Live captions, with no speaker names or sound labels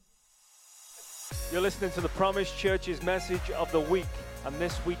You're listening to the Promise Church's message of the week. And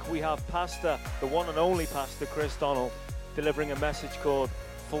this week we have Pastor, the one and only Pastor Chris Donald, delivering a message called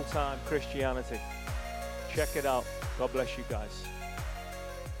Full-Time Christianity. Check it out. God bless you guys.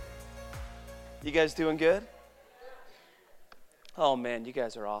 You guys doing good? Oh man, you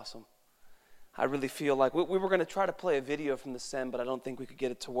guys are awesome. I really feel like we were going to try to play a video from the Send, but I don't think we could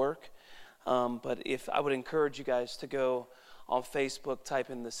get it to work. But if I would encourage you guys to go on Facebook, type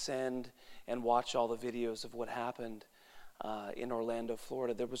in the Send, and watch all the videos of what happened in Orlando,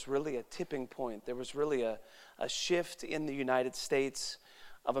 Florida. There was really a tipping point. There was really a shift in the United States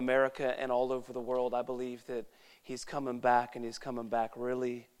of America and all over the world. I believe that he's coming back, and he's coming back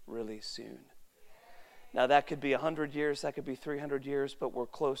really, really soon. Now, that could be 100 years, that could be 300 years, but we're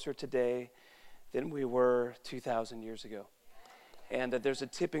closer today than we were 2,000 years ago. And that there's a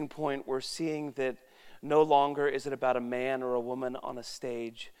tipping point. We're seeing that no longer is it about a man or a woman on a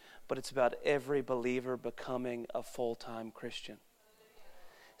stage, but it's about every believer becoming a full-time Christian.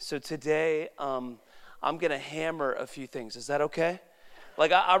 So today, I'm going to hammer a few things. Is that okay?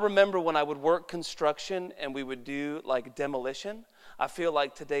 Like, I remember when I would work construction and we would do, like, demolition. I feel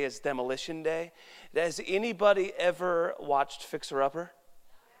like today is demolition day. Has anybody ever watched Fixer Upper?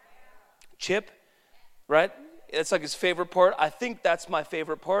 Chip, right? It's like his favorite part. I think that's my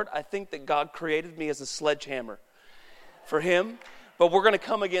favorite part. I think that God created me as a sledgehammer for him. But we're going to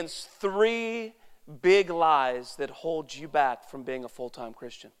come against 3 big lies that hold you back from being a full-time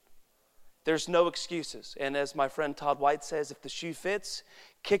Christian. There's no excuses. And as my friend Todd White says, if the shoe fits,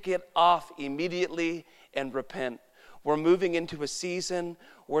 kick it off immediately and repent. We're moving into a season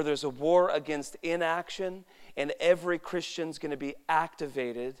where there's a war against inaction, and every Christian's going to be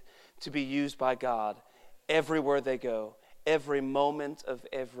activated to be used by God everywhere they go, every moment of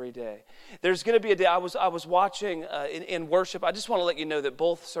every day. There's going to be a day, I was watching in worship. I just want to let you know that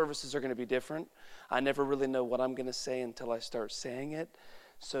both services are going to be different. I never really know what I'm going to say until I start saying it.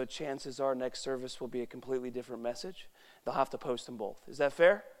 So chances are next service will be a completely different message. They'll have to post them both. Is that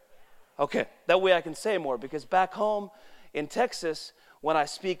fair? Okay, that way I can say more, because back home in Texas, when I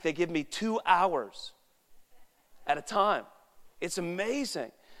speak, they give me 2 hours at a time. It's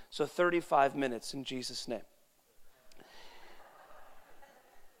amazing. So 35 minutes in Jesus' name.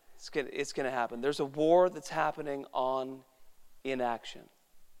 It's going to happen. There's a war that's happening on inaction.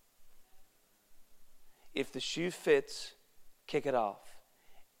 If the shoe fits, kick it off.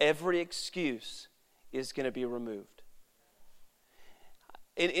 Every excuse is going to be removed.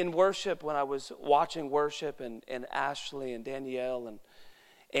 In worship, when I was watching worship, and Ashley and Danielle and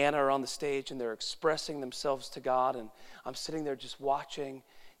Anna are on the stage and they're expressing themselves to God, and I'm sitting there just watching,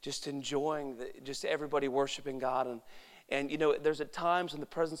 just enjoying just everybody worshiping God. And you know, there's at times in the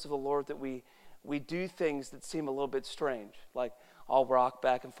presence of the Lord that we do things that seem a little bit strange. Like, I'll rock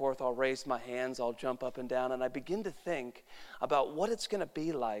back and forth, I'll raise my hands, I'll jump up and down, and I begin to think about what it's going to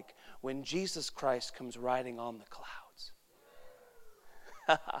be like when Jesus Christ comes riding on the clouds.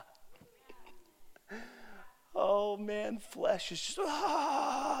 Oh man, flesh is just,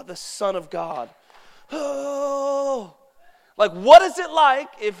 the Son of God. Oh, like, what is it like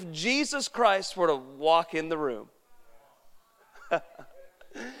if Jesus Christ were to walk in the room?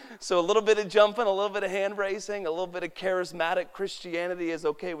 So a little bit of jumping, a little bit of hand raising, a little bit of charismatic Christianity is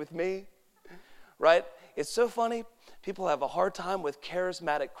okay with me, right? It's so funny. People have a hard time with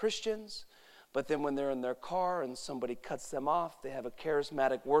charismatic Christians, but then when they're in their car and somebody cuts them off, they have a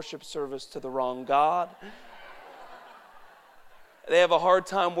charismatic worship service to the wrong God. They have a hard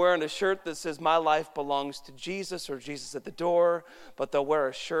time wearing a shirt that says, "My life belongs to Jesus," or "Jesus at the door," but they'll wear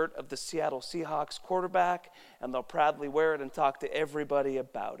a shirt of the Seattle Seahawks quarterback, and they'll proudly wear it and talk to everybody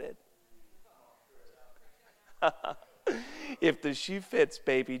about it. If the shoe fits,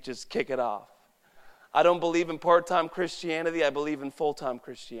 baby, just kick it off. I don't believe in part-time Christianity. I believe in full-time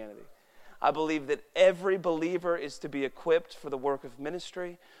Christianity. I believe that every believer is to be equipped for the work of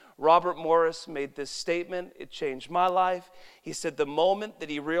ministry. Robert Morris made this statement. It changed my life. He said the moment that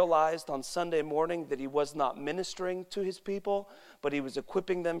he realized on Sunday morning that he was not ministering to his people, but he was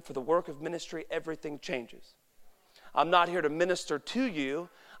equipping them for the work of ministry, everything changes. I'm not here to minister to you.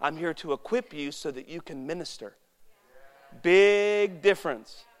 I'm here to equip you so that you can minister. Big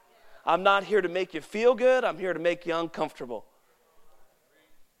difference. I'm not here to make you feel good. I'm here to make you uncomfortable,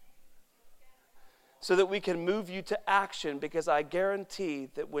 so that we can move you to action, because I guarantee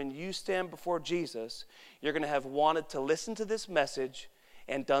that when you stand before Jesus, you're going to have wanted to listen to this message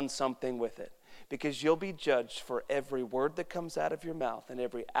and done something with it, because you'll be judged for every word that comes out of your mouth and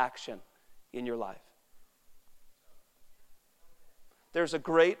every action in your life. There's a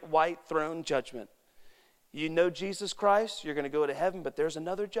great white throne judgment You know Jesus Christ, you're going to go to heaven, but there's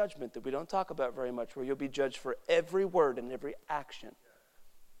another judgment that we don't talk about very much where you'll be judged for every word and every action.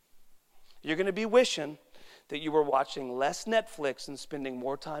 You're going to be wishing that you were watching less Netflix and spending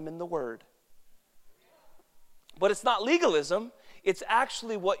more time in the Word. But it's not legalism. It's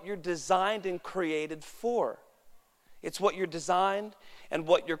actually what you're designed and created for. It's what you're designed and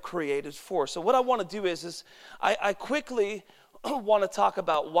what you're created for. So what I want to do is I quickly want to talk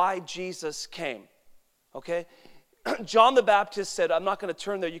about why Jesus came. Okay? John the Baptist said, I'm not going to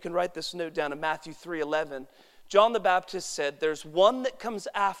turn there. You can write this note down in Matthew 3:11. John the Baptist said, there's one that comes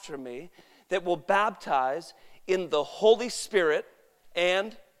after me that will baptize in the Holy Spirit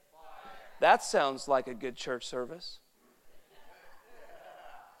and that sounds like a good church service.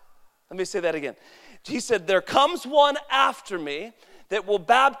 Let me say that again. He said, there comes one after me that will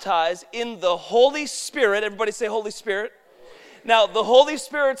baptize in the Holy Spirit. Everybody say Holy Spirit. Now, the Holy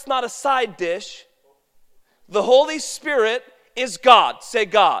Spirit's not a side dish. The Holy Spirit is God. Say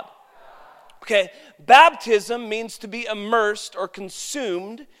God. Okay, baptism means to be immersed or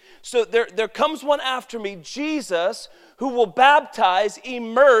consumed. So there comes one after me, Jesus, who will baptize,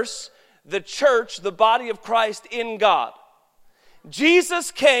 immerse the church, the body of Christ, in God.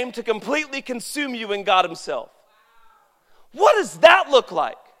 Jesus came to completely consume you in God himself. What does that look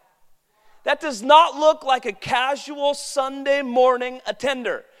like? That does not look like a casual Sunday morning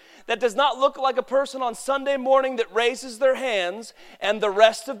attender. That does not look like a person on Sunday morning that raises their hands and the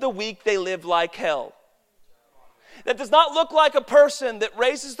rest of the week they live like hell. That does not look like a person that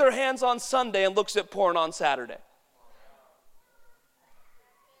raises their hands on Sunday and looks at porn on Saturday.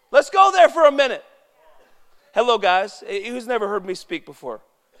 Let's go there for a minute. Hello, guys. Who's never heard me speak before?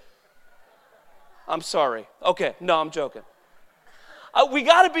 I'm sorry. Okay, no, I'm joking. We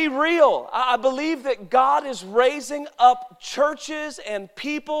got to be real. I believe that God is raising up churches and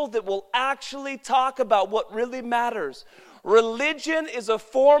people that will actually talk about what really matters. Religion is a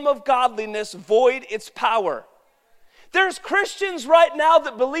form of godliness, void its power. There's Christians right now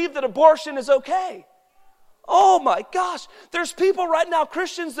that believe that abortion is okay. Oh my gosh. There's people right now,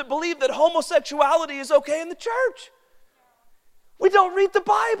 Christians, that believe that homosexuality is okay in the church. We don't read the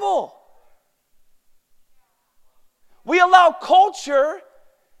Bible. We allow culture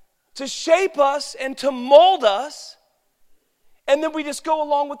to shape us and to mold us, and then we just go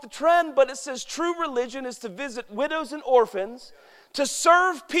along with the trend. But it says true religion is to visit widows and orphans, to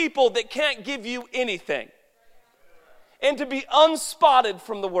serve people that can't give you anything, and to be unspotted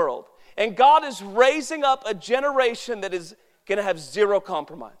from the world. And God is raising up a generation that is going to have zero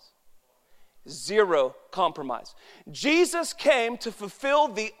compromise. Zero compromise. Jesus came to fulfill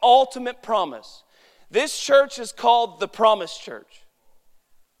the ultimate promise. This church is called the Promise Church,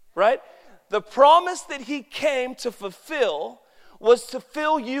 right? The promise that he came to fulfill was to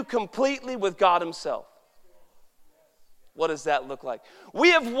fill you completely with God himself. What does that look like?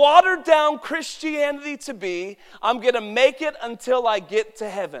 We have watered down Christianity to be, I'm going to make it until I get to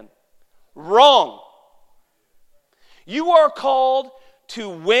heaven. Wrong. You are called to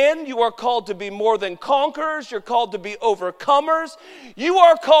win. You are called to be more than conquerors. You're called to be overcomers. You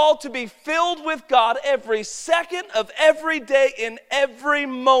are called to be filled with God every second of every day in every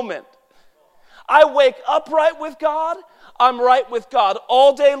moment. I wake up right with God. I'm right with God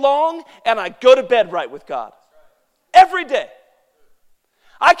all day long, and I go to bed right with God. Every day.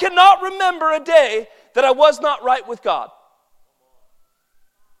 I cannot remember a day that I was not right with God.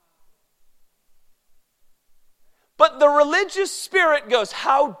 But the religious spirit goes,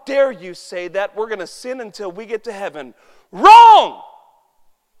 how dare you say that? We're going to sin until we get to heaven. Wrong!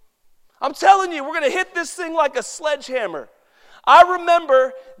 I'm telling you, we're going to hit this thing like a sledgehammer. I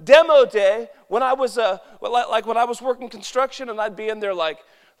remember demo day when I was when I was working construction, and I'd be in there like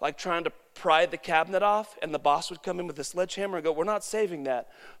trying to pry the cabinet off, and the boss would come in with a sledgehammer and go, we're not saving that.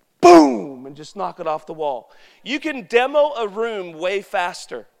 Boom! And just knock it off the wall. You can demo a room way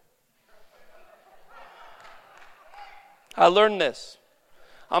faster. I learned this.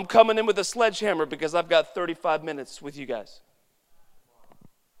 I'm coming in with a sledgehammer because I've got 35 minutes with you guys.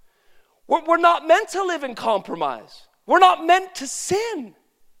 We're not meant to live in compromise. We're not meant to sin.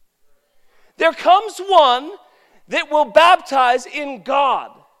 There comes one that will baptize in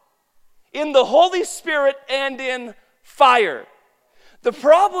God, in the Holy Spirit, and in fire. The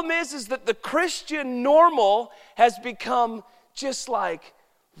problem is that the Christian normal has become just like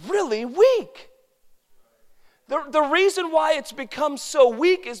really weak. The reason why it's become so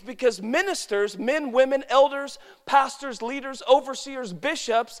weak is because ministers, men, women, elders, pastors, leaders, overseers,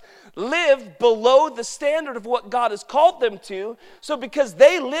 bishops, live below the standard of what God has called them to. So because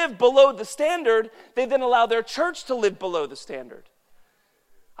they live below the standard, they then allow their church to live below the standard.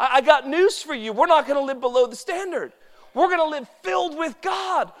 I got news for you. We're not going to live below the standard. We're going to live filled with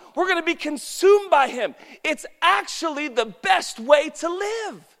God. We're going to be consumed by Him. It's actually the best way to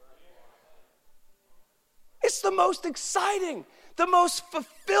live. It's the most exciting, the most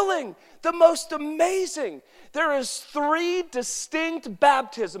fulfilling, the most amazing. There is 3 distinct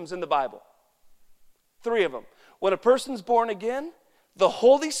baptisms in the Bible. 3 of them. When a person's born again, the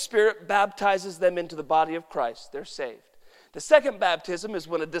Holy Spirit baptizes them into the body of Christ. They're saved. The second baptism is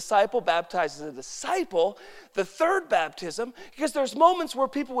when a disciple baptizes a disciple. The third baptism, because there's moments where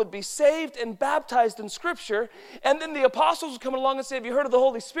people would be saved and baptized in Scripture, and then the apostles would come along and say, have you heard of the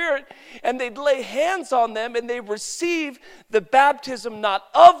Holy Spirit? And they'd lay hands on them, and they receive the baptism not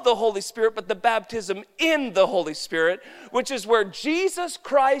of the Holy Spirit, but the baptism in the Holy Spirit, which is where Jesus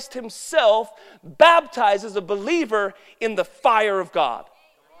Christ Himself baptizes a believer in the fire of God.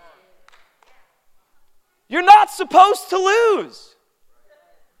 You're not supposed to lose.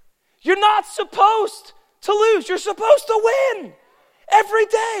 You're not supposed to lose. You're supposed to win every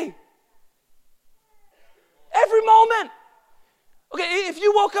day, every moment. Okay, if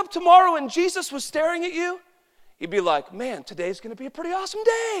you woke up tomorrow and Jesus was staring at you, you'd be like, man, today's going to be a pretty awesome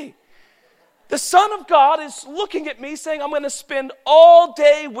day. The Son of God is looking at me saying, I'm going to spend all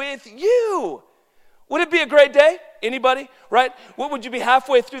day with you. Would it be a great day? Anybody, right? What would you be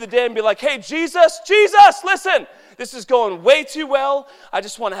halfway through the day and be like, hey, Jesus, listen, this is going way too well. I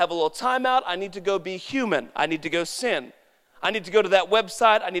just want to have a little time out. I need to go be human. I need to go sin. I need to go to that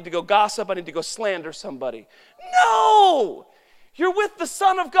website. I need to go gossip. I need to go slander somebody. No! You're with the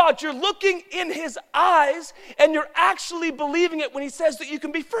Son of God. You're looking in His eyes, and you're actually believing it when He says that you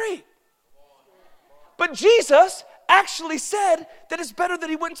can be free. But Jesus actually said that it's better that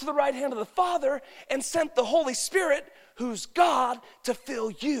He went to the right hand of the Father and sent the Holy Spirit, who's God, to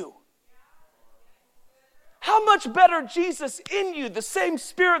fill you. How much better Jesus in you, the same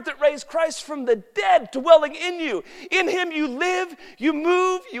Spirit that raised Christ from the dead, dwelling in you. In Him you live, you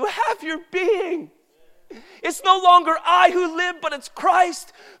move, you have your being. It's no longer I who live, but it's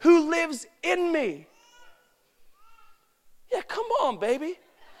Christ who lives in me. Yeah, come on, baby.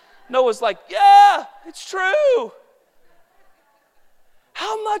 Noah's like, yeah, it's true.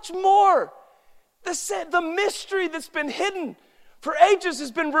 How much more? The mystery that's been hidden for ages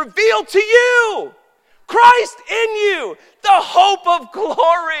has been revealed to you. Christ in you, the hope of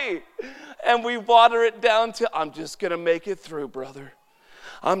glory. And we water it down to, I'm just going to make it through, brother.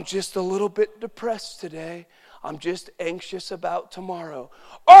 I'm just a little bit depressed today. I'm just anxious about tomorrow.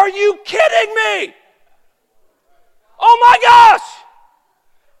 Are you kidding me? Oh my gosh!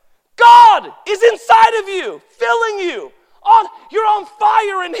 God is inside of you, filling you. You're on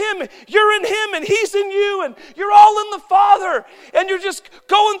fire in Him. You're in Him and He's in you, and you're all in the Father. And you're just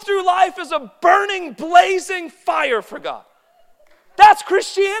going through life as a burning, blazing fire for God. That's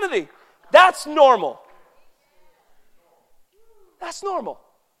Christianity. That's normal. That's normal.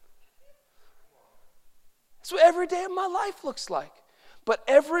 That's what every day of my life looks like. But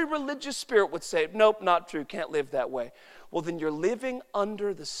every religious spirit would say, nope, not true, can't live that way. Well, then you're living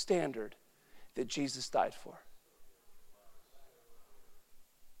under the standard that Jesus died for.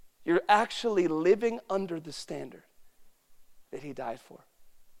 You're actually living under the standard that He died for.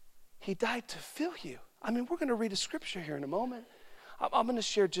 He died to fill you. I mean, we're going to read a scripture here in a moment. I'm going to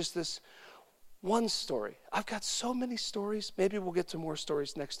share just this one story. I've got so many stories. Maybe we'll get to more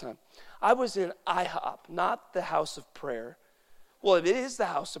stories next time. I was in IHOP, not the house of prayer. Well, it is the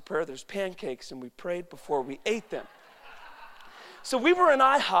house of prayer. There's pancakes, and we prayed before we ate them. So we were in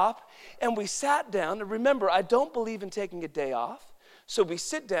IHOP, and we sat down. And remember, I don't believe in taking a day off. So we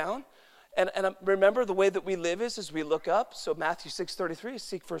sit down, and remember the way that we live is we look up. So Matthew 6:33 is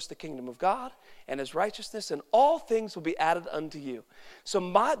seek first the kingdom of God and His righteousness, and all things will be added unto you. So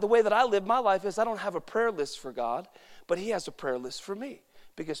the way that I live my life is I don't have a prayer list for God, but He has a prayer list for me.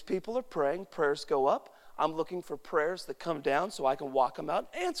 Because people are praying, prayers go up. I'm looking for prayers that come down so I can walk them out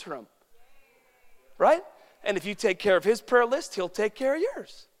and answer them. Right? And if you take care of His prayer list, He'll take care of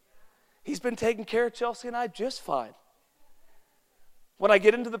yours. He's been taking care of Chelsea and I just fine. When I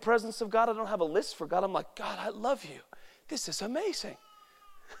get into the presence of God, I don't have a list for God. I'm like, God, I love you. This is amazing.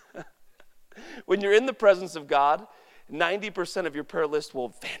 When you're in the presence of God, 90% of your prayer list will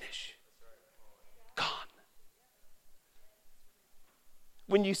vanish. Gone.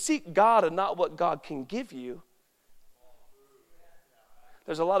 When you seek God and not what God can give you,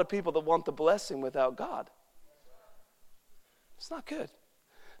 there's a lot of people that want the blessing without God. It's not good.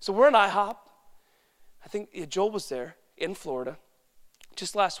 So we're in IHOP. I think Joel was there in Florida.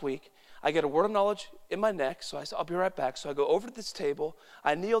 Just last week, I get a word of knowledge in my neck, so I said, I'll be right back. So I go over to this table,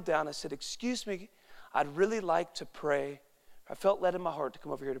 I kneel down, I said, excuse me, I'd really like to pray I felt led in my heart to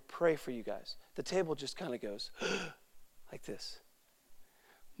come over here to pray for you guys. The table just kind of goes like this.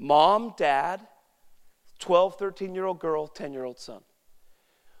 Mom, dad, 12, 13-year-old girl, 10-year-old son.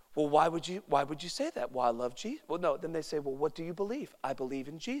 Well, why would you say that? Well, I love Jesus. Well, no, then they say, well, what do you believe? I believe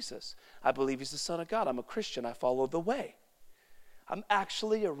in Jesus. I believe he's the Son of God. I'm a Christian. I follow the way. I'm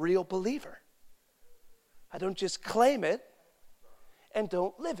actually a real believer. I don't just claim it and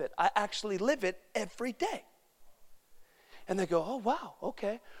don't live it. I actually live it every day. And they go, oh, wow,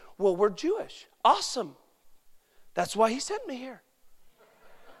 okay. Well, we're Jewish. Awesome. That's why he sent me here.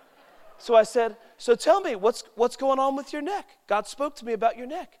 So I said, so tell me, what's going on with your neck? God spoke to me about your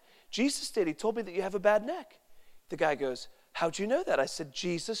neck. Jesus did. He told me that you have a bad neck. The guy goes, how'd you know that? I said,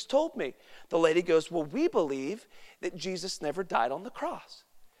 Jesus told me. The lady goes, well, we believe that Jesus never died on the cross.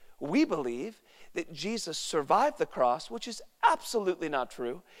 We believe that Jesus survived the cross, which is absolutely not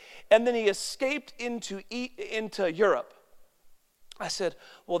true, and then he escaped into Europe. I said,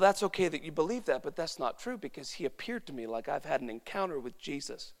 well, that's okay that you believe that, but that's not true because he appeared to me like I've had an encounter with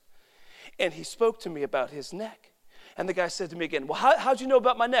Jesus. And he spoke to me about his neck. And the guy said to me again, well, how'd you know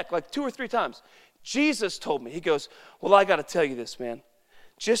about my neck? Like 2 or 3 times. Jesus told me. He goes, well, I got to tell you this, man.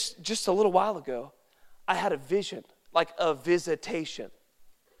 Just a little while ago, I had a vision, like a visitation.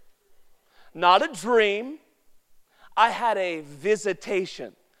 Not a dream. I had a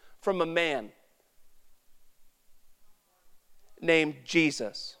visitation from a man named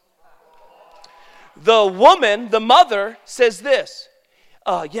Jesus. The woman, the mother, says this.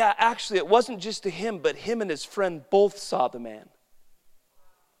 Yeah, actually, it wasn't just to him, but him and his friend both saw the man.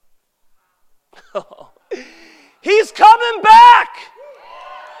 He's coming back.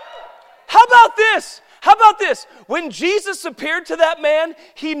 How about this? How about this? When Jesus appeared to that man,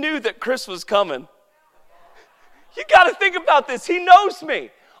 he knew that Chris was coming. You got to think about this. He knows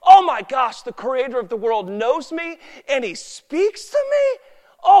me. Oh my gosh, the creator of the world knows me and he speaks to me?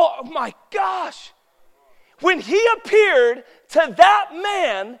 Oh my gosh. When he appeared to that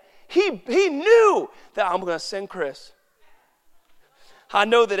man, he knew that I'm going to send Chris. I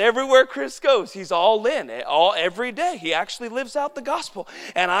know that everywhere Chris goes, he's all in, every day. He actually lives out the gospel.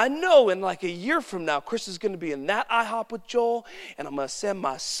 And I know in like a year from now, Chris is going to be in that IHOP with Joel, and I'm going to send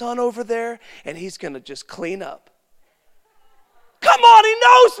my son over there, and he's going to just clean up. Come on, he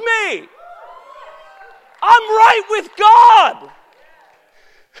knows me. I'm right with God.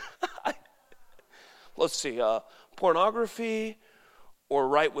 Let's see, pornography or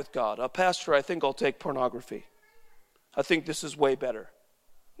right with God? Pastor, I think I'll take pornography. I think this is way better.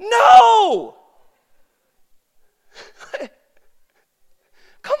 No!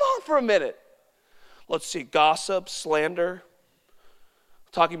 Come on for a minute. Let's see, gossip, slander,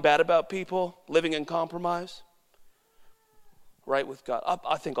 talking bad about people, living in compromise. Right with God.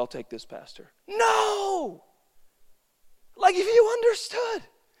 I think I'll take this, Pastor. No! Like if you understood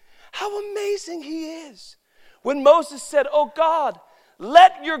how amazing he is. When Moses said, oh God,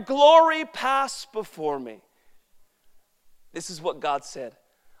 let your glory pass before me. This is what God said.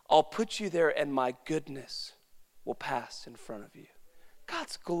 I'll put you there and my goodness will pass in front of you.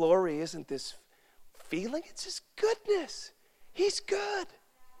 God's glory isn't this feeling, it's his goodness. He's good.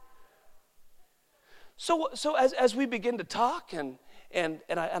 So as we begin to talk and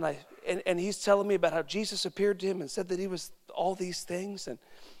he's telling me about how Jesus appeared to him and said that he was all these things, and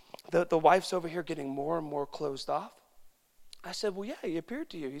the wife's over here getting more and more closed off. I said, well, yeah, he appeared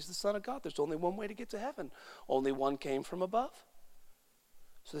to you. He's the Son of God. There's only one way to get to heaven. Only one came from above.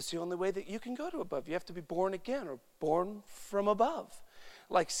 So that's the only way that you can go to above. You have to be born again or born from above.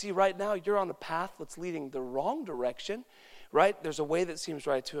 Like, see, right now you're on a path that's leading the wrong direction, right? There's a way that seems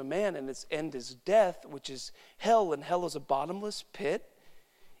right to a man, and its end is death, which is hell, and hell is a bottomless pit.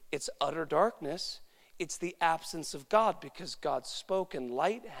 It's utter darkness. It's the absence of God, because God spoke and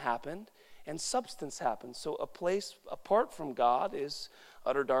light happened and substance happened. So a place apart from God is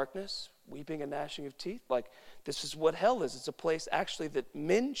utter darkness, weeping and gnashing of teeth. Like, this is what hell is. It's a place actually that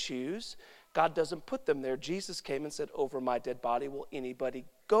men choose. God doesn't put them there. Jesus came and said, over my dead body will anybody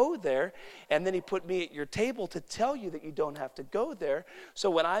go there? And then he put me at your table to tell you that you don't have to go there. So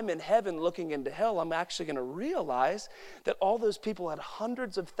when I'm in heaven looking into hell, I'm actually going to realize that all those people had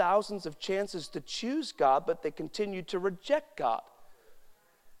hundreds of thousands of chances to choose God, but they continued to reject God.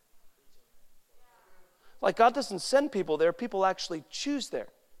 Like, God doesn't send people there. People actually choose there.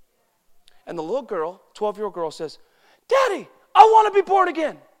 And the little girl, 12-year-old girl, says, Daddy, I want to be born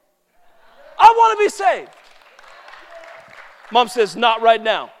again. I want to be saved. Mom says, not right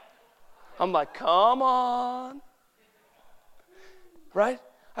now. I'm like, come on. Right?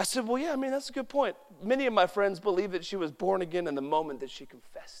 I said, well, yeah, I mean, that's a good point. Many of my friends believe that she was born again in the moment that she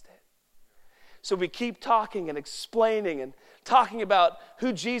confessed it. So we keep talking and explaining and talking about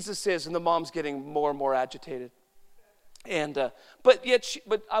who Jesus is, and the mom's getting more and more agitated. And but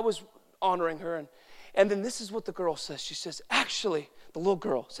I was honoring her, and then this is what the girl says. She says, actually, the little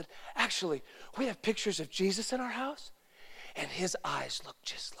girl said, actually, we have pictures of Jesus in our house, and his eyes look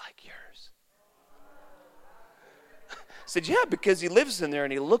just like yours. I said, yeah, because he lives in there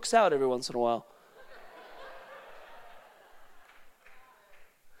and he looks out every once in a while.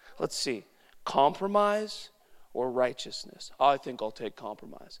 Let's see. Compromise or righteousness? I think I'll take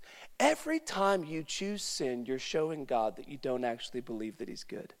compromise. Every time you choose sin, you're showing God that you don't actually believe that he's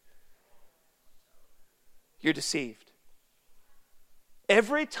good. You're deceived.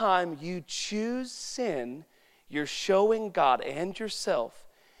 Every time you choose sin, you're showing God and yourself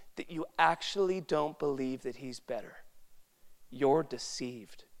that you actually don't believe that he's better. You're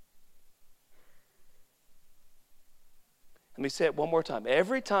deceived. Let me say it one more time.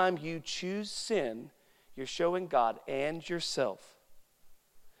 Every time you choose sin, you're showing God and yourself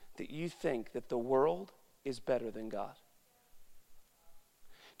that you think that the world is better than God.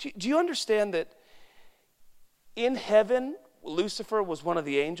 Do you understand that in heaven, Lucifer was one of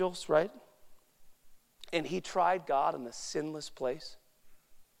the angels, right? And he tried God in a sinless place.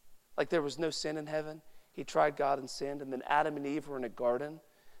 Like there was no sin in heaven. He tried God and sinned. And then Adam and Eve were in a garden.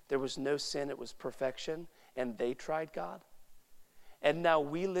 There was no sin. It was perfection. And they tried God. And now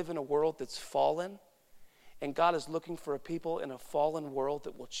we live in a world that's fallen. And God is looking for a people in a fallen world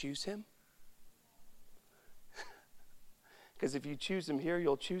that will choose him. Because if you choose him here,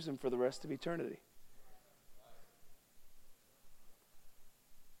 you'll choose him for the rest of eternity.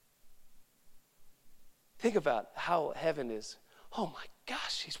 Think about how heaven is. Oh my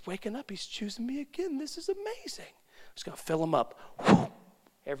gosh, he's waking up. He's choosing me again. This is amazing. I'm just going to fill him up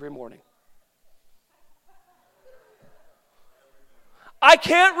every morning. I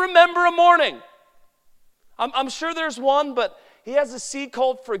can't remember a morning. I'm sure there's one, but he has a seed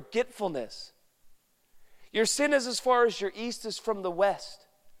called forgetfulness. Your sin is as far as your east is from the west.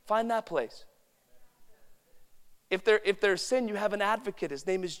 Find that place. If there's sin, you have an advocate. His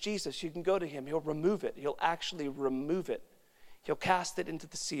name is Jesus. You can go to him. He'll remove it. He'll actually remove it. He'll cast it into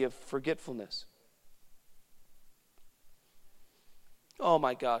the sea of forgetfulness. Oh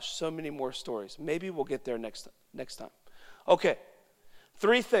my gosh, so many more stories. Maybe we'll get there next time. Okay.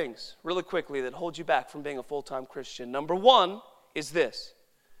 3 things, really quickly, that hold you back from being a full-time Christian. Number 1 is this.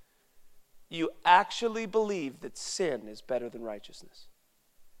 You actually believe that sin is better than righteousness.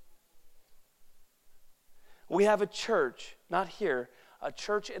 We have a church, not here, a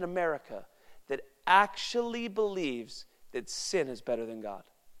church in America that actually believes that sin is better than God.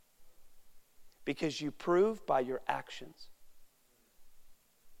 Because you prove by your actions.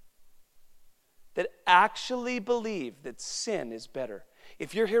 That actually believe that sin is better.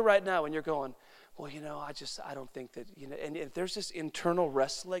 If you're here right now and you're going, well, I don't think that, and if there's this internal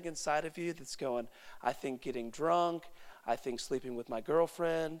wrestling inside of you that's going, I think getting drunk, I think sleeping with my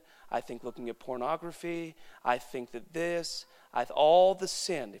girlfriend, I think looking at pornography, I think that all the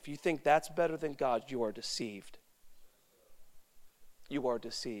sin, if you think that's better than God, you are deceived. You are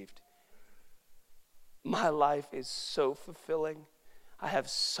deceived. My life is so fulfilling. I have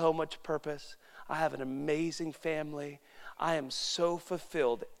so much purpose. I have an amazing family. I am so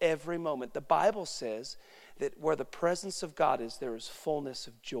fulfilled every moment. The Bible says that where the presence of God is, there is fullness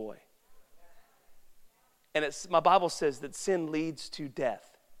of joy. And my Bible says that sin leads to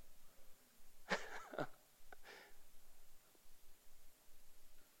death.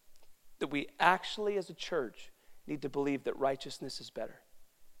 That we actually, as a church, need to believe that righteousness is better.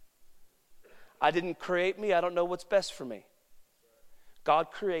 I didn't create me. I don't know what's best for me.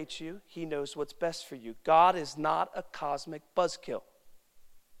 God creates you. He knows what's best for you. God is not a cosmic buzzkill.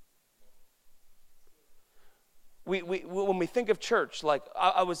 When we think of church, like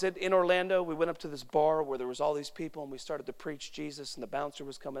I was in Orlando, we went up to this bar where there was all these people, and we started to preach Jesus, and the bouncer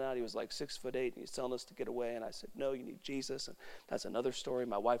was coming out. He was like 6'8", and he's telling us to get away, and I said, no, you need Jesus, and that's another story.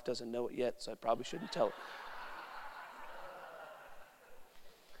 My wife doesn't know it yet, so I probably shouldn't tell it.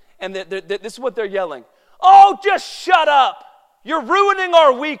 And this is what they're yelling. Oh, just shut up. You're ruining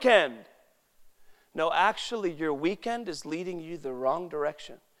our weekend. No, actually, your weekend is leading you the wrong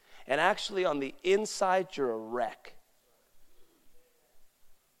direction. And actually, on the inside, you're a wreck.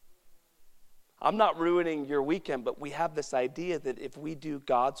 I'm not ruining your weekend, but we have this idea that if we do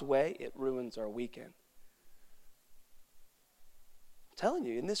God's way, it ruins our weekend. I'm telling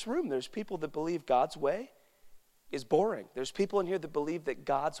you, in this room, there's people that believe God's way is boring. There's people in here that believe that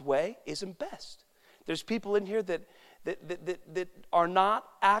God's way isn't best. There's people in here that are not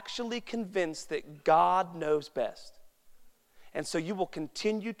actually convinced that God knows best. And so you will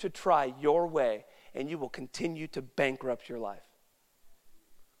continue to try your way, and you will continue to bankrupt your life.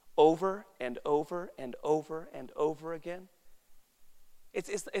 Over and over and over and over again.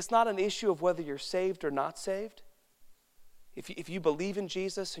 It's not an issue of whether you're saved or not saved. If you believe in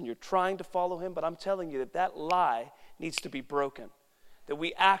Jesus and you're trying to follow him, but I'm telling you that lie needs to be broken. That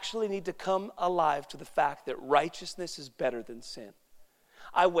we actually need to come alive to the fact that righteousness is better than sin.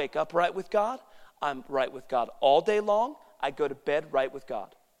 I wake up right with God. I'm right with God all day long. I go to bed right with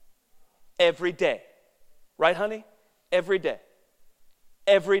God. Every day. Right, honey? Every day.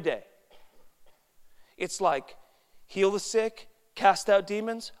 Every day. It's like heal the sick, cast out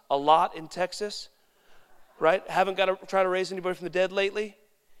demons, a lot in Texas. Right? Haven't got to try to raise anybody from the dead lately.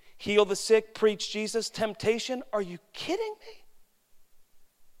 Heal the sick, preach Jesus, temptation. Are you kidding me?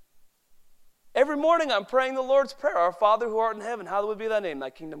 Every morning I'm praying the Lord's Prayer. Our Father who art in heaven, hallowed be thy name. Thy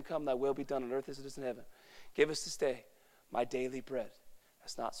kingdom come, thy will be done on earth as it is in heaven. Give us this day my daily bread.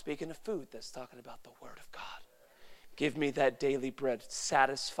 That's not speaking of food. That's talking about the word of God. Give me that daily bread.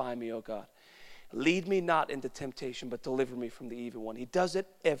 Satisfy me, O God. Lead me not into temptation, but deliver me from the evil one. He does it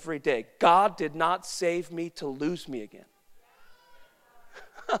every day. God did not save me to lose me again.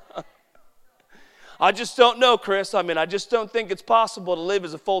 I just don't know, Chris. I just don't think it's possible to live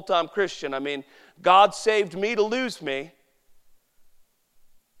as a full-time Christian. God saved me to lose me.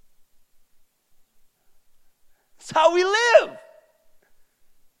 That's how we live.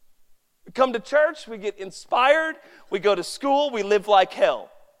 We come to church, we get inspired, we go to school, we live like hell.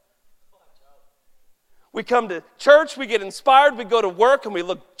 We come to church, we get inspired, we go to work, and we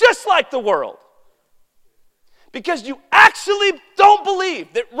look just like the world. Because you actually don't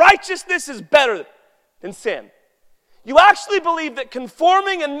believe that righteousness is better than sin. You actually believe that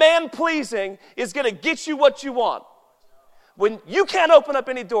conforming and man-pleasing is going to get you what you want. When you can't open up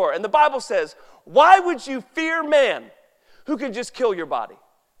any door. And the Bible says, why would you fear man who can just kill your body?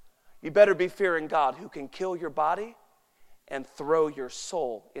 You better be fearing God who can kill your body and throw your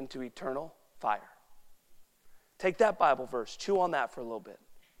soul into eternal fire. Take that Bible verse, chew on that for a little bit.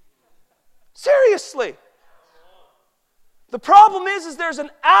 Seriously. The problem is there's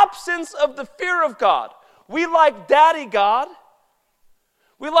an absence of the fear of God. We like Daddy God.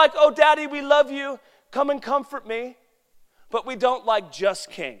 We like, oh, Daddy, we love you. Come and comfort me. But we don't like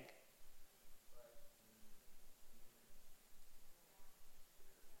just King.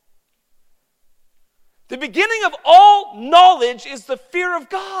 The beginning of all knowledge is the fear of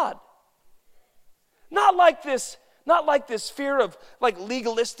God. Not like this fear of like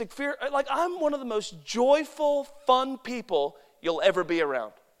legalistic fear. Like I'm one of the most joyful, fun people you'll ever be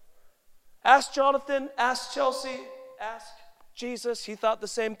around. Ask Jonathan, ask Chelsea, ask Jesus. He thought the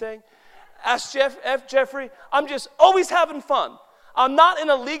same thing. Ask Jeffrey. I'm just always having fun. I'm not in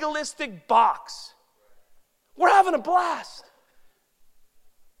a legalistic box. We're having a blast.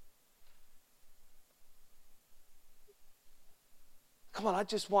 Come on,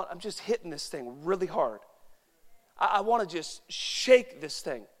 I'm just hitting this thing really hard. I want to just shake this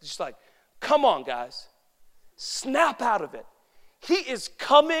thing. Just like, come on, guys. Snap out of it. He is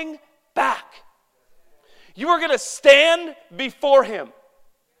coming back. You are going to stand before him.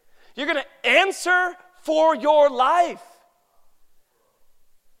 You're going to answer for your life.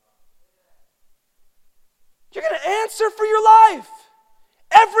 You're going to answer for your life.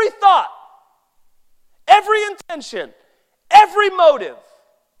 Every thought, every intention, every motive,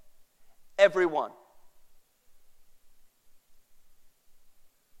 every one.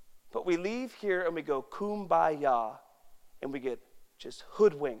 But we leave here and we go kumbaya and we get just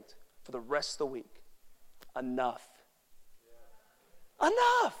hoodwinked for the rest of the week. Enough.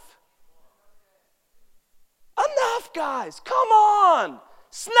 Enough. Enough, guys. Come on.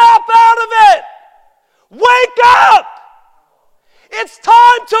 Snap out of it. Wake up. It's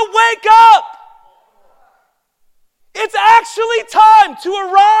time to wake up. It's actually time to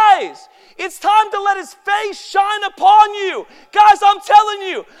arise. It's time to let his face shine upon you. Guys, I'm telling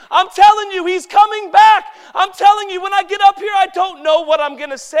you, he's coming back. I'm telling you, when I get up here, I don't know what I'm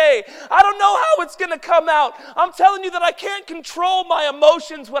going to say. I don't know how it's going to come out. I'm telling you that I can't control my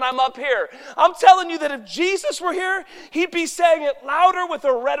emotions when I'm up here. I'm telling you that if Jesus were here, he'd be saying it louder with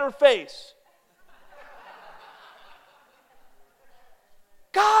a redder face.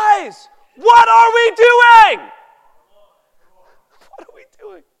 Guys, what are we doing? What are we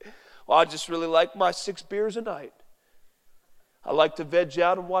doing? Well, I just really like my 6 beers a night. I like to veg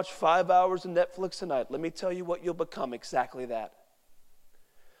out and watch 5 hours of Netflix a night. Let me tell you what you'll become, exactly that.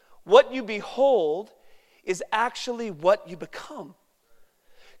 What you behold is actually what you become.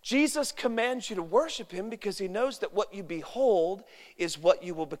 Jesus commands you to worship him because he knows that what you behold is what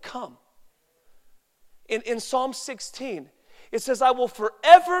you will become. In Psalm 16, It says, I will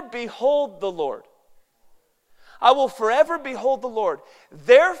forever behold the Lord. I will forever behold the Lord.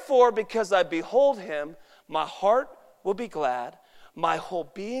 Therefore, because I behold him, my heart will be glad, my whole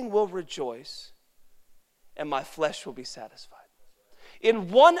being will rejoice, and my flesh will be satisfied.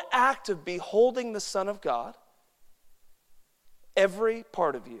 In one act of beholding the Son of God, every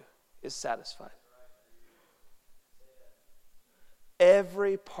part of you is satisfied.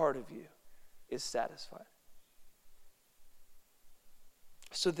 Every part of you is satisfied.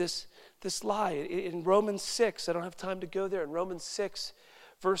 So this lie, in Romans 6, I don't have time to go there. In Romans 6,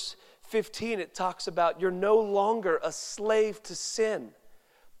 verse 15, it talks about you're no longer a slave to sin,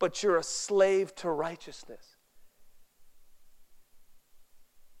 but you're a slave to righteousness.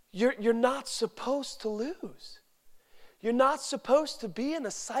 You're not supposed to lose. You're not supposed to be in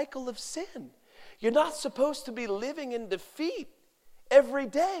a cycle of sin. You're not supposed to be living in defeat every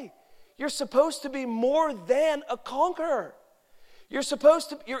day. You're supposed to be more than a conqueror.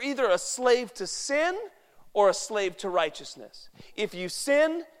 You're either a slave to sin or a slave to righteousness. If you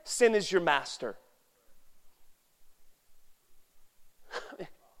sin, sin is your master.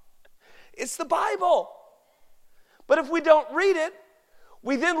 It's the Bible. But if we don't read it,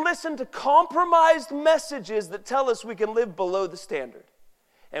 we then listen to compromised messages that tell us we can live below the standard.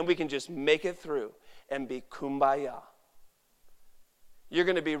 And we can just make it through and be kumbaya. You're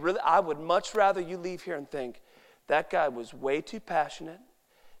going to be I would much rather you leave here and think, that guy was way too passionate,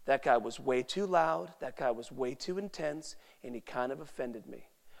 that guy was way too loud, that guy was way too intense, and he kind of offended me.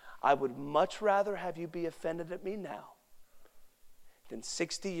 I would much rather have you be offended at me now than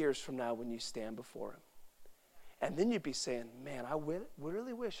 60 years from now when you stand before him. And then you'd be saying, man, I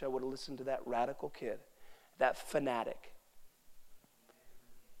really wish I would have listened to that radical kid, that fanatic.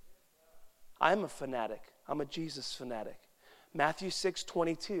 I'm a fanatic. I'm a Jesus fanatic. Matthew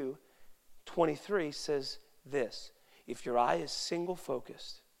 6:22, 23 says this: if your eye is single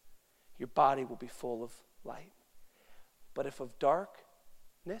focused, your body will be full of light. But if of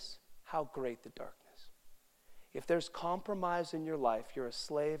darkness, how great the darkness. If there's compromise in your life, you're a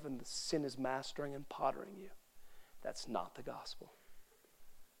slave and the sin is mastering and pottering you. That's not the gospel.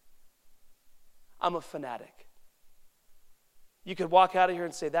 I'm a fanatic. You could walk out of here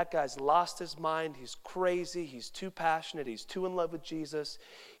and say, that guy's lost his mind, he's crazy, he's too passionate, he's too in love with Jesus,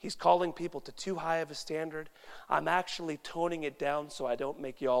 he's calling people to too high of a standard. I'm actually toning it down so I don't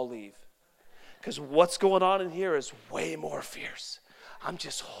make y'all leave. Because what's going on in here is way more fierce. I'm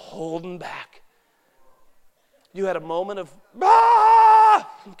just holding back. You had a moment of,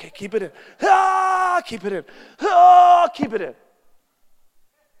 okay, keep it in. Keep it in. Keep it in.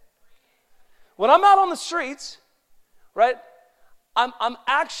 When I'm out on the streets, right, I'm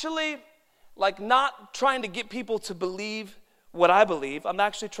actually like not trying to get people to believe what I believe. I'm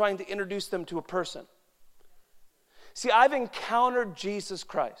actually trying to introduce them to a person. See, I've encountered Jesus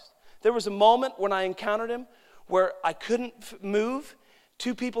Christ. There was a moment when I encountered him where I couldn't move.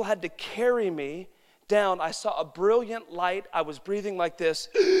 Two people had to carry me down. I saw a brilliant light. I was breathing like this,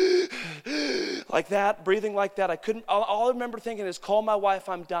 like that, breathing like that. All I remember thinking is, call my wife,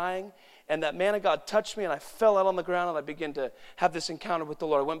 I'm dying. And that man of God touched me and I fell out on the ground and I began to have this encounter with the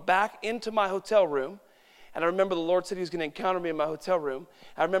Lord. I went back into my hotel room and I remember the Lord said he was going to encounter me in my hotel room.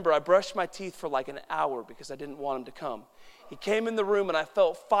 I remember I brushed my teeth for like an hour because I didn't want him to come. He came in the room and I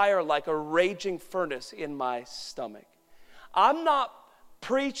felt fire like a raging furnace in my stomach. I'm not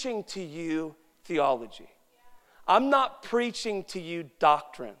preaching to you theology. I'm not preaching to you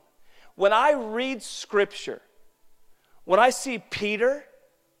doctrine. When I read Scripture, when I see Peter,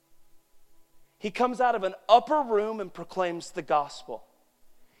 he comes out of an upper room and proclaims the gospel.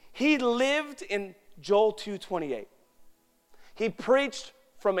 He lived in Joel 2:28. He preached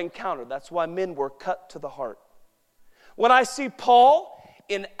from encounter. That's why men were cut to the heart. When I see Paul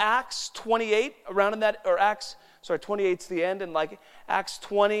in Acts 28, around in that, or 28's the end, and like Acts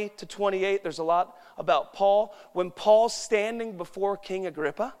 20 to 28, there's a lot about Paul. When Paul's standing before King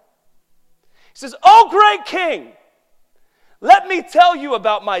Agrippa, he says, "Oh, great king, let me tell you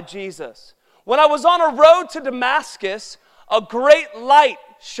about my Jesus. When I was on a road to Damascus, a great light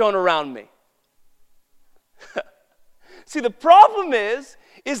shone around me." See, the problem is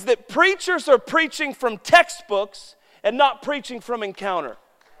that preachers are preaching from textbooks and not preaching from encounter.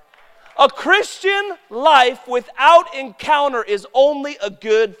 A Christian life without encounter is only a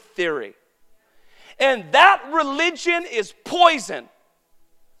good theory. And that religion is poison.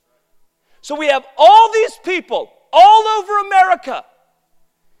 So we have all these people all over America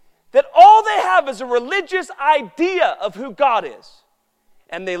that all they have is a religious idea of who God is.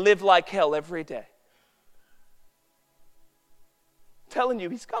 And they live like hell every day. I'm telling you,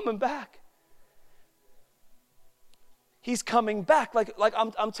 he's coming back. He's coming back. Like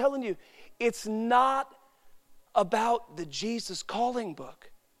I'm telling you, it's not about the Jesus Calling book.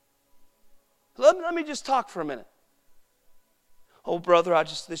 Let me just talk for a minute. Oh, brother,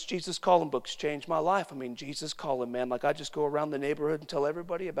 this Jesus Calling book's changed my life. I mean, Jesus Calling, man. Like I just go around the neighborhood and tell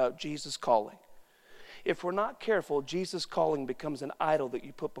everybody about Jesus Calling. If we're not careful, Jesus Calling becomes an idol that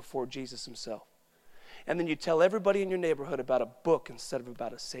you put before Jesus himself. And then you tell everybody in your neighborhood about a book instead of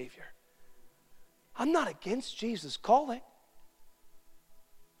about a Savior. I'm not against Jesus Calling.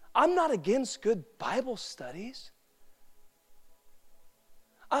 I'm not against good Bible studies.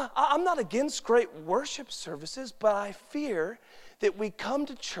 I'm not against great worship services, but I fear that we come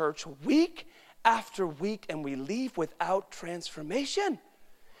to church week after week and we leave without transformation.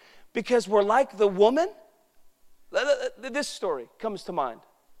 Because we're like the woman. This story comes to mind.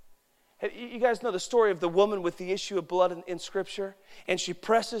 You guys know the story of the woman with the issue of blood in Scripture? And she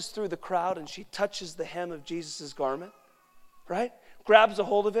presses through the crowd and she touches the hem of Jesus' garment, right? Grabs a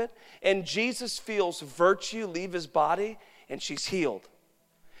hold of it. And Jesus feels virtue leave his body and she's healed.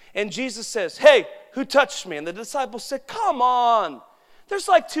 And Jesus says, hey, who touched me? And the disciples said, come on. There's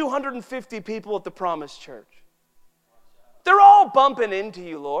like 250 people at the Promised Church. They're all bumping into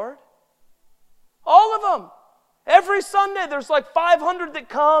you, Lord. All of them. Every Sunday there's like 500 that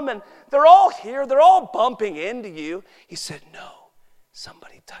come and they're all here. They're all bumping into you. He said, no,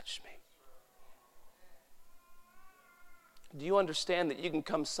 somebody touched me. Do you understand that you can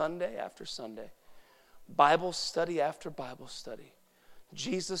come Sunday after Sunday, Bible study after Bible study,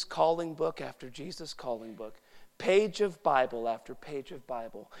 Jesus Calling book after Jesus Calling book, page of Bible after page of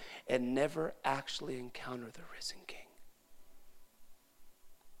Bible, and never actually encounter the risen King?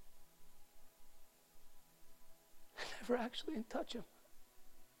 Never actually touch him.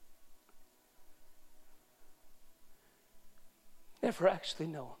 Never actually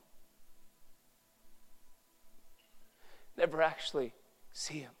know him. Never actually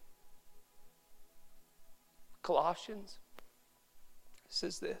see him. Colossians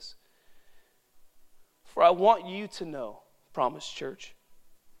says this: for I want you to know, Promised Church,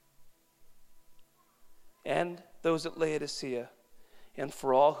 and those at Laodicea, and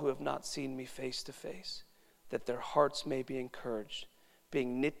for all who have not seen me face to face, that their hearts may be encouraged,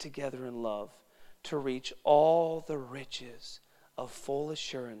 being knit together in love, to reach all the riches of full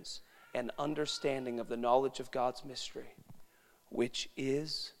assurance and understanding of the knowledge of God's mystery, which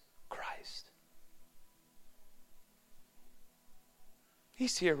is Christ.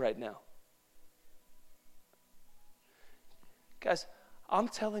 He's here right now. Guys, I'm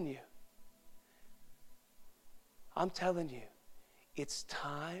telling you, it's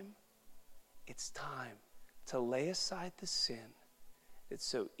time to lay aside the sin that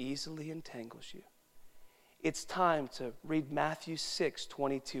so easily entangles you. It's time to read Matthew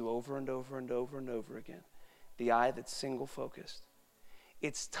 6:22 over and over and over and over again. The eye that's single focused.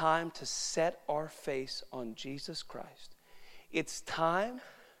 It's time to set our face on Jesus Christ. It's time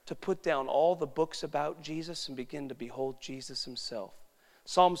to put down all the books about Jesus and begin to behold Jesus himself.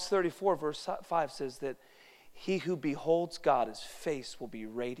 Psalms 34 verse 5 says that he who beholds God, his face will be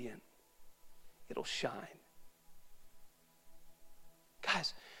radiant. It'll shine.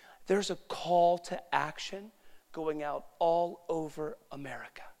 Guys, there's a call to action going out all over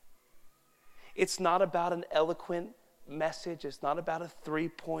America. It's not about an eloquent message. It's not about a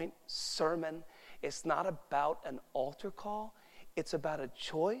 3-point sermon. It's not about an altar call. It's about a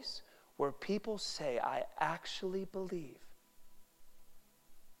choice where people say, I actually believe.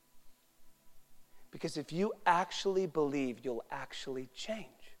 Because if you actually believe, you'll actually change.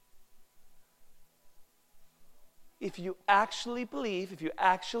 If you actually believe, if you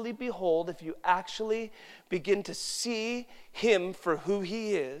actually behold, if you actually begin to see him for who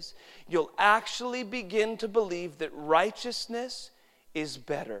he is, you'll actually begin to believe that righteousness is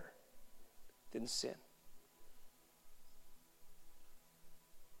better than sin.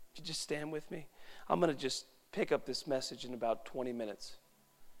 Would you just stand with me? I'm going to just pick up this message in about 20 minutes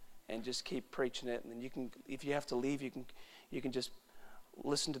and just keep preaching it. And then you can, if you have to leave, you can just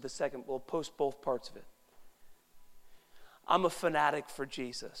listen to the second. We'll post both parts of it. I'm a fanatic for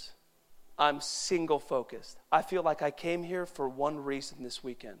Jesus. I'm single focused. I feel like I came here for one reason this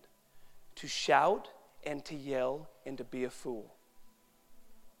weekend: to shout and to yell and to be a fool.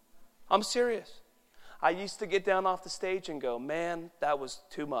 I'm serious. I used to get down off the stage and go, man, that was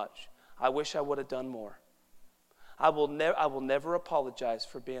too much. I wish I would have done more. I will never apologize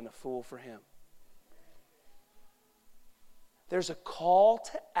for being a fool for him. There's a call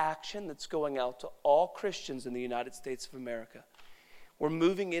to action that's going out to all Christians in the United States of America. We're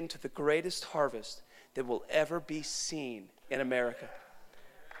moving into the greatest harvest that will ever be seen in America.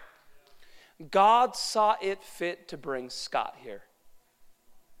 God saw it fit to bring Scott here,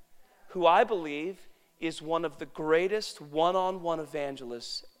 who I believe is one of the greatest one-on-one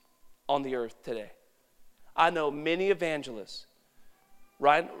evangelists on the earth today. I know many evangelists,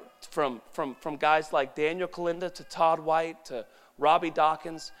 right? From guys like Daniel Kalinda to Todd White to Robbie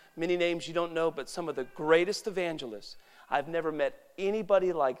Dawkins, many names you don't know, but some of the greatest evangelists. I've never met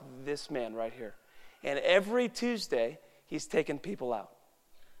anybody like this man right here. And every Tuesday, he's taking people out.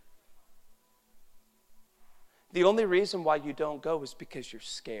 The only reason why you don't go is because you're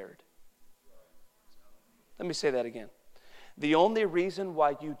scared. Let me say that again. The only reason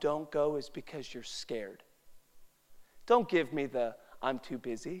why you don't go is because you're scared. Don't give me the, I'm too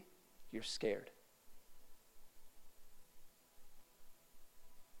busy. You're scared.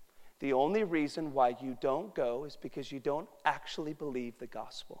 The only reason why you don't go is because you don't actually believe the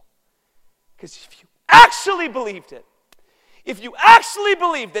gospel. Because if you actually believed it, if you actually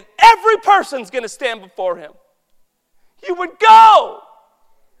believed that every person's going to stand before him, you would go.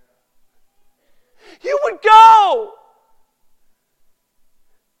 You would go.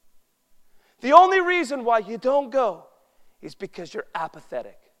 The only reason why you don't go is because you're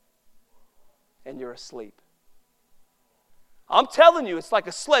apathetic and you're asleep. I'm telling you, it's like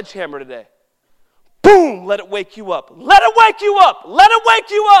a sledgehammer today. Boom, let it wake you up. Let it wake you up. Let it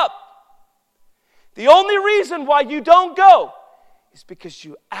wake you up. The only reason why you don't go is because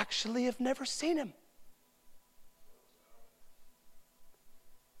you actually have never seen him.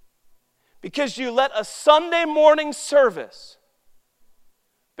 Because you let a Sunday morning service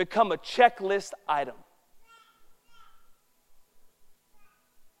become a checklist item.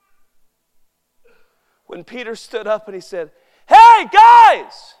 When Peter stood up and he said, "Hey,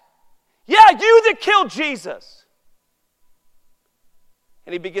 guys! Yeah, you that killed Jesus."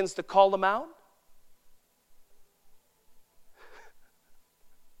 And he begins to call them out.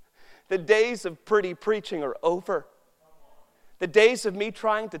 The days of pretty preaching are over. The days of me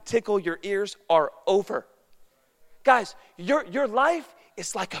trying to tickle your ears are over. Guys, your life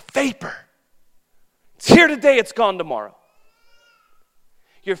is like a vapor. It's here today, it's gone tomorrow.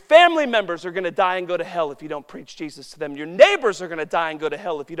 Your family members are going to die and go to hell if you don't preach Jesus to them. Your neighbors are going to die and go to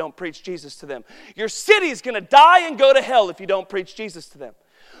hell if you don't preach Jesus to them. Your city is going to die and go to hell if you don't preach Jesus to them.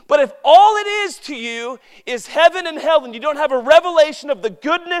 But if all it is to you is heaven and hell, and you don't have a revelation of the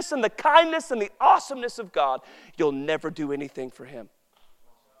goodness and the kindness and the awesomeness of God, you'll never do anything for him.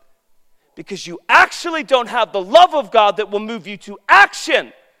 Because you actually don't have the love of God that will move you to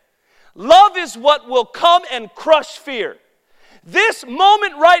action. Love is what will come and crush fear. This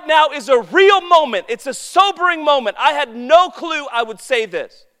moment right now is a real moment. It's a sobering moment. I had no clue I would say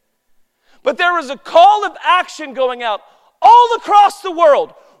this. But there is a call of action going out all across the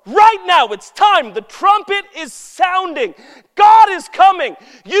world. Right now, it's time. The trumpet is sounding. God is coming.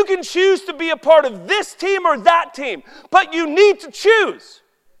 You can choose to be a part of this team or that team, but you need to choose.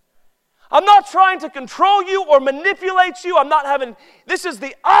 I'm not trying to control you or manipulate you. This is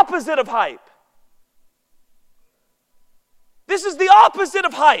the opposite of hype. This is the opposite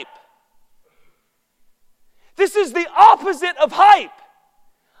of hype. This is the opposite of hype.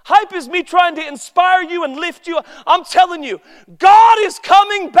 Hype is me trying to inspire you and lift you. I'm telling you, God is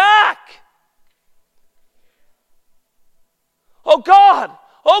coming back. Oh God,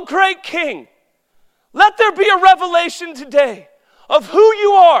 oh great King, let there be a revelation today of who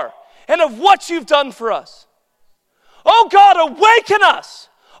you are and of what you've done for us. Oh God, awaken us,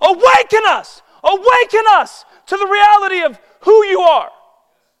 awaken us, awaken us to the reality of who you are.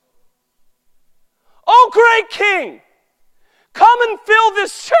 Oh great King, come and fill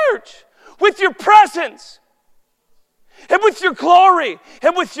this church with your presence and with your glory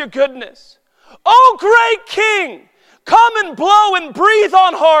and with your goodness. Oh, great King, come and blow and breathe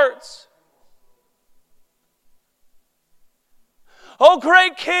on hearts. Oh,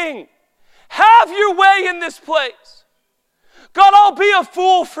 great King, have your way in this place. God, I'll be a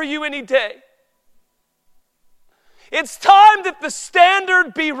fool for you any day. It's time that the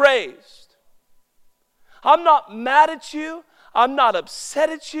standard be raised. I'm not mad at you. I'm not upset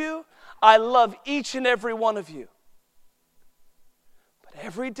at you. I love each and every one of you. But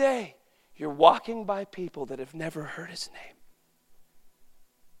every day, you're walking by people that have never heard his name.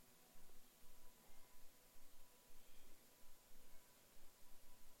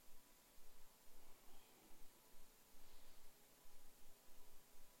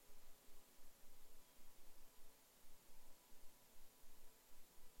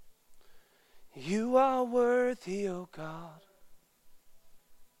 You are worthy, O God.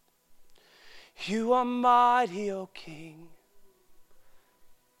 You are mighty, O King.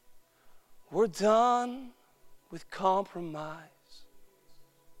 We're done with compromise.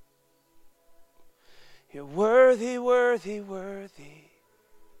 You're worthy, worthy, worthy.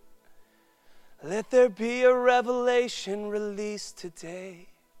 Let there be a revelation released today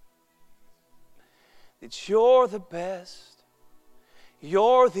that you're the best,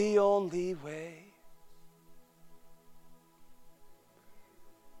 you're the only way.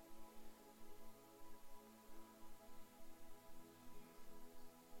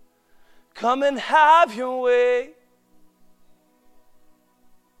 Come and have your way.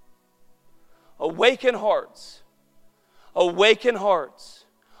 Awaken hearts. Awaken hearts.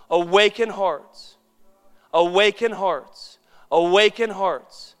 Awaken hearts. Awaken hearts. Awaken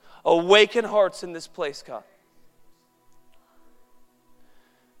hearts. Awaken hearts in this place, God.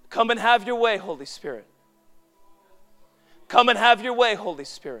 Come and have your way, Holy Spirit. Come and have your way, Holy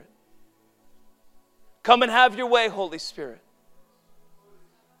Spirit. Come and have your way, Holy Spirit.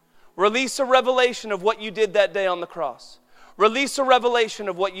 Release a revelation of what you did that day on the cross. Release a revelation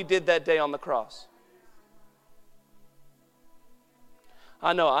of what you did that day on the cross.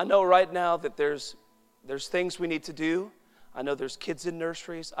 I know right now that there's things we need to do. I know there's kids in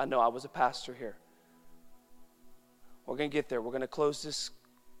nurseries. I know I was a pastor here. We're going to get there. We're going to close this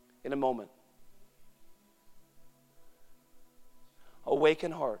in a moment.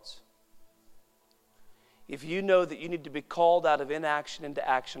 Awaken hearts. If you know that you need to be called out of inaction into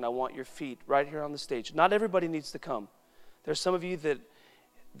action, I want your feet right here on the stage. Not everybody needs to come. There's some of you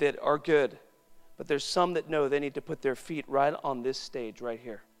that are good, but there's some that know they need to put their feet right on this stage right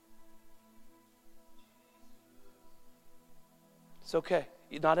here. It's okay.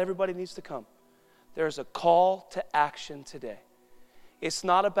 Not everybody needs to come. There's a call to action today. It's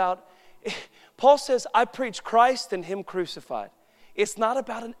not about, Paul says, I preach Christ and Him crucified. It's not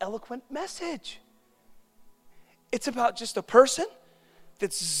about an eloquent message. It's about just a person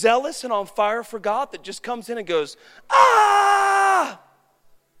that's zealous and on fire for God that just comes in and goes, ah!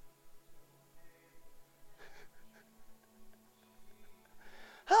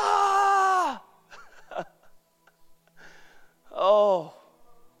 Ah!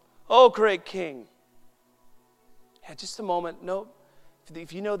 Oh, great King. Yeah, just a moment. No,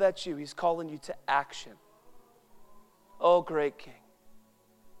 if you know that's you, He's calling you to action. Oh, great King.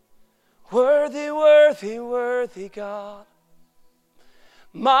 Worthy, worthy, worthy God.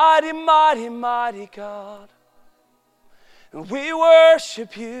 Mighty, mighty, mighty God. And we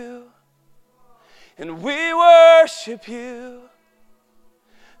worship you. And we worship you.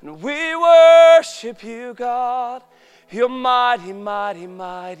 And we worship you, God. You're mighty, mighty,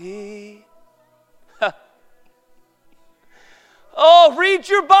 mighty. Oh, read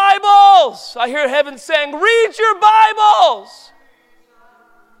your Bibles. I hear heaven saying, read your Bibles.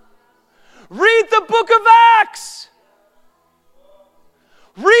 Read the book of Acts.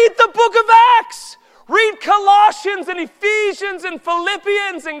 Read the book of Acts. Read Colossians and Ephesians and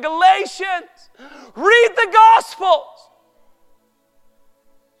Philippians and Galatians. Read the Gospels.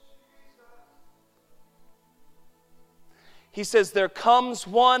 He says, there comes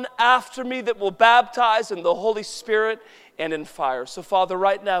one after me that will baptize in the Holy Spirit and in fire. So, Father,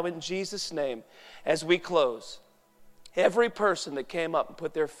 right now, in Jesus' name, as we close, every person that came up and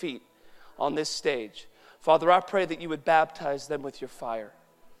put their feet on this stage, Father, I pray that you would baptize them with your fire.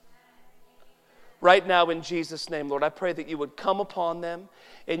 Right now, in Jesus' name, Lord, I pray that you would come upon them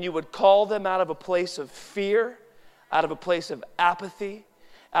and you would call them out of a place of fear, out of a place of apathy,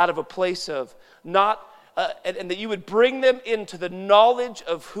 out of a place of not and that you would bring them into the knowledge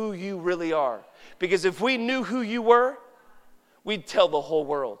of who you really are. Because if we knew who you were, we'd tell the whole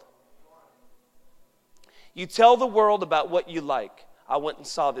world. You tell the world about what you like. I went and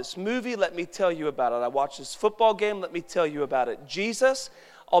saw this movie, let me tell you about it. I watched this football game, let me tell you about it. Jesus,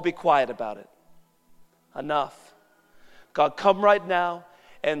 I'll be quiet about it. Enough. God, come right now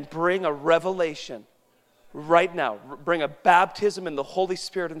and bring a revelation right now. Bring a baptism in the Holy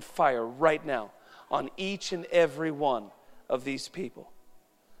Spirit and fire right now on each and every one of these people.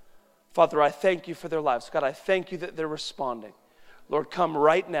 Father, I thank you for their lives. God, I thank you that they're responding. Lord, come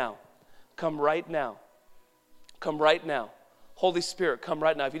right now. Come right now. Come right now. Holy Spirit, come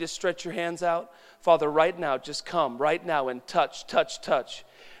right now. If you just stretch your hands out, Father, right now, just come right now and touch, touch, touch.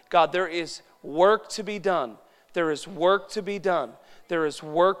 God, there is work to be done. There is work to be done. There is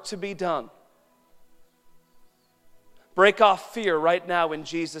work to be done. Break off fear right now in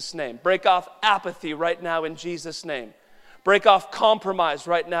Jesus' name. Break off apathy right now in Jesus' name. Break off compromise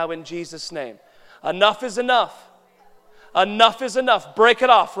right now in Jesus' name. Enough is enough. Enough is enough. Break it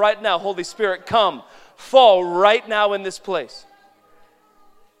off right now. Holy Spirit, come. Fall right now in this place.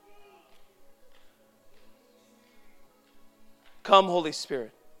 Come, Holy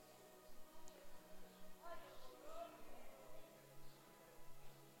Spirit.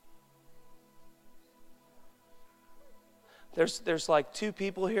 There's like 2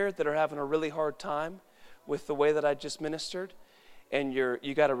 people here that are having a really hard time with the way that I just ministered, and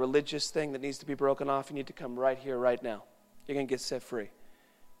you got a religious thing that needs to be broken off. You need to come right here, right now. You're going to get set free.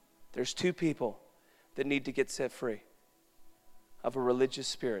 There's 2 people that need to get set free of a religious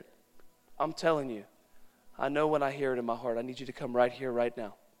spirit. I'm telling you, I know when I hear it in my heart. I need you to come right here, right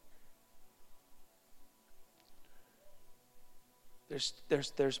now.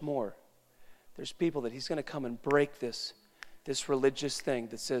 There's more. There's people that he's going to come and break this religious thing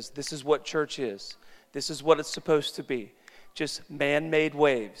that says this is what church is. This is what it's supposed to be. Just man-made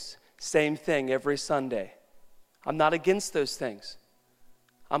waves. Same thing every Sunday. I'm not against those things.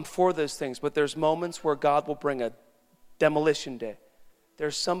 I'm for those things. But there's moments where God will bring a demolition day.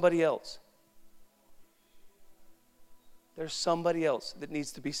 There's somebody else. There's somebody else that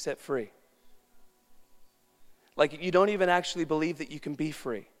needs to be set free. Like you don't even actually believe that you can be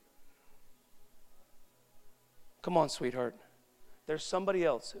free. Come on, sweetheart. There's somebody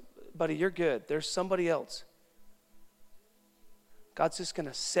else. Buddy, you're good. There's somebody else. God's just going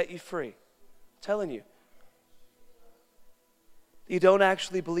to set you free. I'm telling you. You don't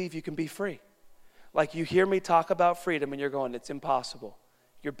actually believe you can be free. Like you hear me talk about freedom and you're going, it's impossible.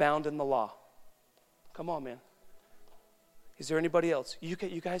 You're bound in the law. Come on, man. Is there anybody else? You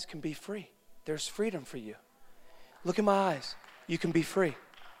guys can be free. There's freedom for you. Look in my eyes. You can be free.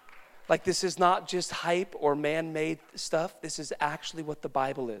 Like this is not just hype or man-made stuff. This is actually what the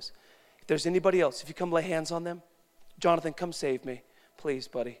Bible is. If there's anybody else, if you come lay hands on them, Jonathan, come save me. Please,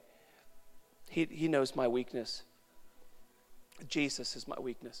 buddy. He knows my weakness. Jesus is my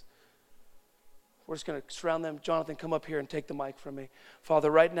weakness. We're just going to surround them. Jonathan, come up here and take the mic from me.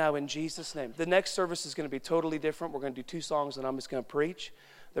 Father, right now in Jesus' name. The next service is going to be totally different. We're going to do 2 songs and I'm just going to preach.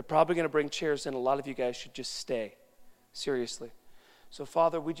 They're probably going to bring chairs in. A lot of you guys should just stay. Seriously. So,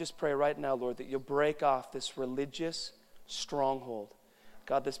 Father, we just pray right now, Lord, that you'll break off this religious stronghold,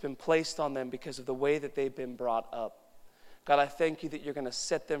 God, that's been placed on them because of the way that they've been brought up. God, I thank you that you're going to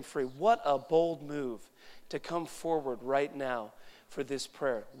set them free. What a bold move to come forward right now for this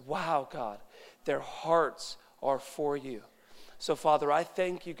prayer. Wow, God, their hearts are for you. So, Father, I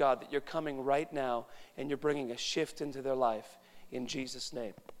thank you, God, that you're coming right now and you're bringing a shift into their life in Jesus'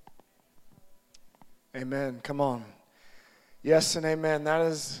 name. Amen. Come on. Yes and amen. That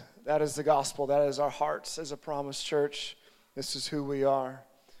is the gospel. That is our hearts as a Promise Church. This is who we are.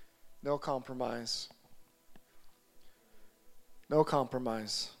 No compromise. No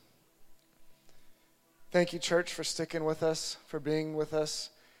compromise. Thank you, church, for sticking with us, for being with us.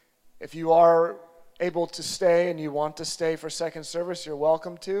 If you are able to stay and you want to stay for second service, you're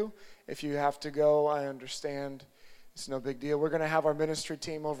welcome to. If you have to go, I understand. It's no big deal. We're going to have our ministry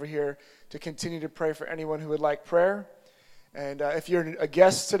team over here to continue to pray for anyone who would like prayer. And if you're a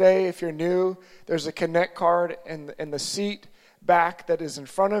guest today, if you're new, there's a Connect card in the seat back that is in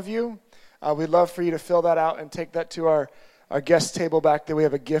front of you. We'd love for you to fill that out and take that to our guest table back there. We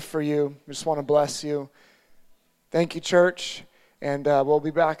have a gift for you. We just want to bless you. Thank you, church. And we'll be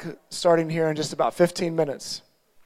back starting here in just about 15 minutes.